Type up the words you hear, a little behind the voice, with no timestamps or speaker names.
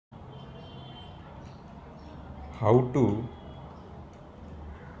how to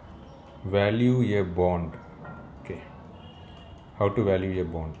value a bond. Okay, how to value a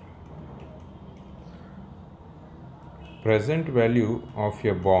bond. Present value of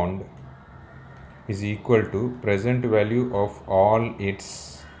a bond is equal to present value of all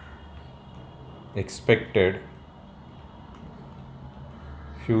its expected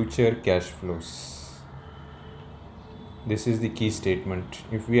future cash flows. This is the key statement.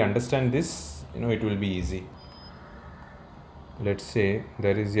 If we understand this, it will be easy. Let's say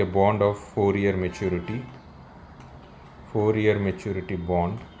there is a bond of 4-year maturity, 4-year maturity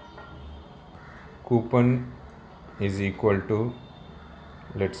bond. Coupon is equal to,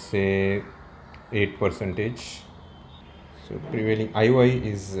 let's say, 8%. So prevailing IY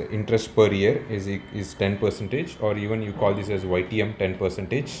is interest per year is 10%, or even you call this as YTM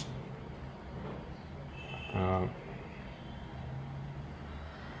 10%.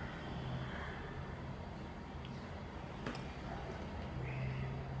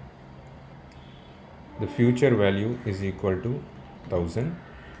 The future value is equal to 1000.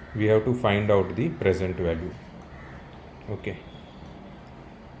 We have to find out the present value. Okay.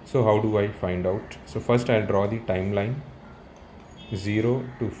 So how do I find out? So first I'll draw the timeline. 0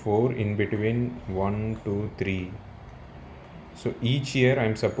 to 4, in between 1, 2, 3. So each year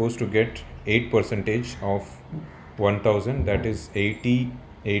I'm supposed to get 8% of 1000, that is 80,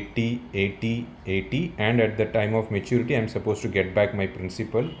 80, 80, 80, and at the time of maturity I'm supposed to get back my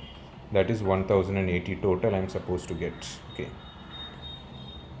principal, that is 1080 total I'm supposed to get. Okay.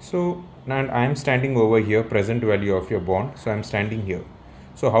 So, and I am standing over here, present value of your bond. So I am standing here.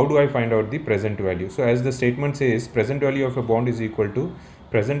 So how do I find out the present value? So as the statement says, present value of a bond is equal to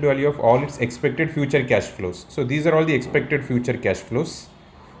present value of all its expected future cash flows. So these are all the expected future cash flows.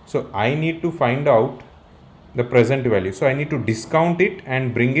 So I need to find out the present value. So I need to discount it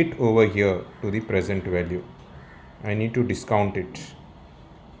and bring it over here to the present value. I need to discount it.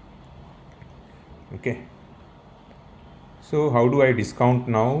 Okay. So how do I discount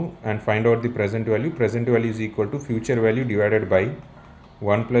now and find out the present value? Present value is equal to future value divided by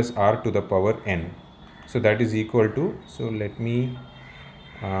 1 plus r to the power n. So that is equal to, so let me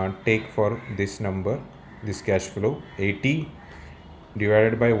take for this number, this cash flow, 80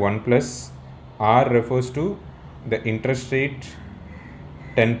 divided by 1 plus r refers to the interest rate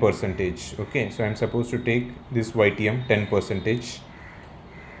 10%. Okay, so I am supposed to take this YTM 10%.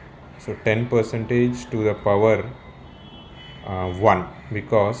 So 10% to the power 1,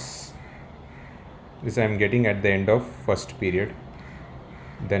 because this I am getting at the end of first period.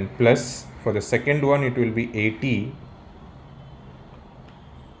 Then plus for the second one it will be 80,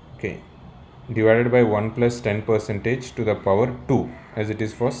 okay, divided by 1 plus 10% to the power 2, as it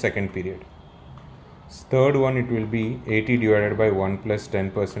is for second period. Third one it will be 80 divided by 1 plus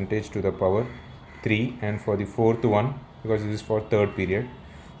 10% to the power 3, and for the fourth one, because this is for third period,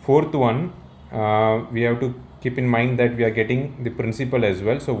 fourth one we have to keep in mind that we are getting the principal as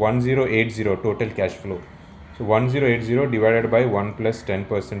well. So 1080 total cash flow. So 1080 divided by 1 plus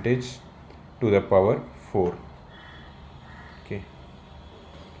 10% to the power 4. Okay,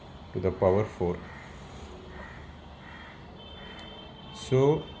 to the power 4.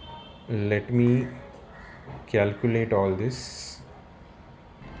 So let me calculate all this.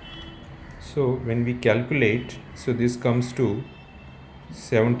 So when we calculate, so this comes to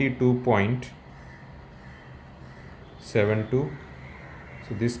 72.72.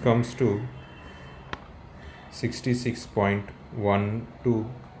 So this comes to 66.12.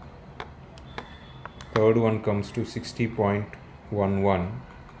 Third one comes to 60.11,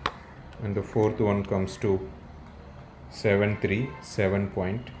 and the fourth one comes to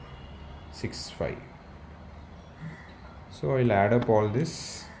 737.65. So I'll add up all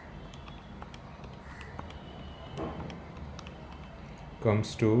this.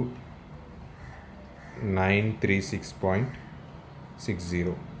 Comes to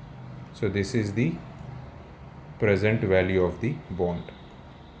 936.60. So this is the present value of the bond.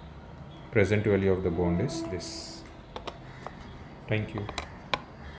 Present value of the bond is this. Thank you.